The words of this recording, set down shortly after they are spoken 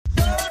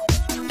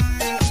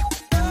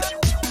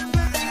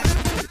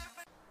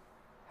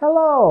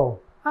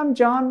Hello, I'm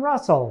John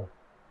Russell.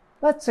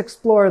 Let's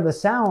explore the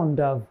sound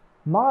of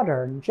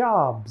modern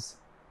jobs.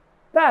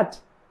 That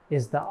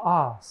is the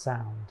ah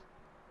sound.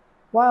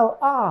 While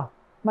ah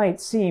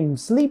might seem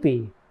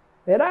sleepy,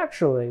 it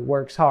actually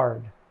works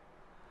hard.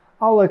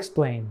 I'll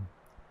explain.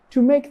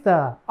 To make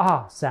the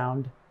ah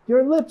sound,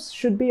 your lips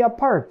should be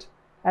apart,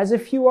 as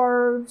if you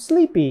are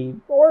sleepy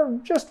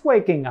or just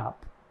waking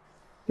up.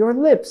 Your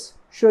lips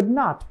should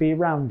not be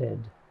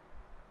rounded.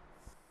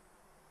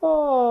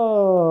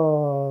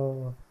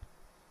 Oh.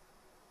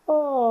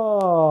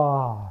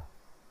 Oh.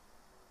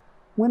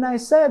 When I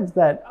said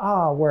that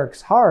ah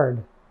works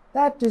hard,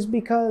 that is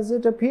because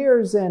it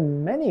appears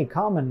in many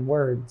common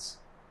words.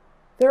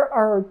 There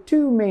are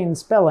two main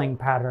spelling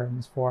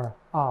patterns for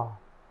ah.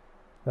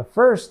 The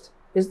first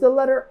is the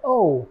letter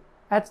O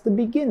at the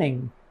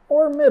beginning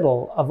or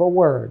middle of a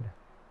word.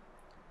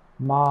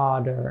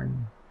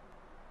 Modern,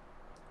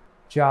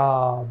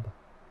 job,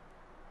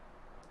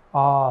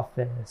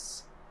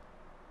 office,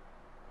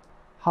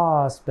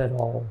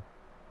 hospital,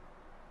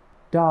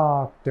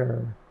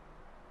 doctor,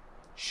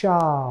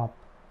 shop.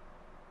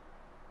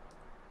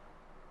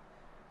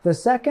 The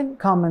second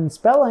common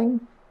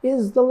spelling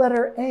is the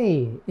letter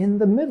A in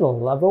the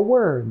middle of a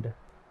word.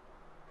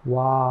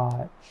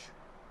 Watch,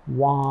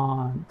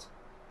 want,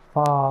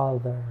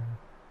 father.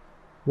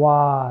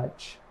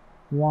 Watch,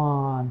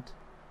 want,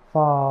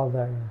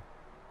 father.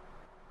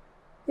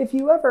 If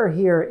you ever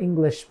hear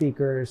English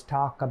speakers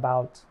talk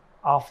about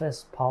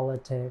office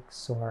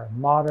politics or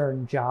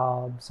modern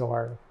jobs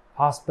or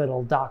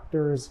hospital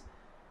doctors,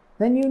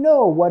 then you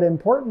know what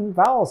important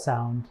vowel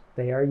sound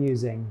they are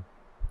using.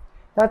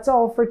 That's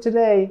all for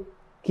today.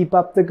 Keep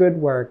up the good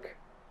work.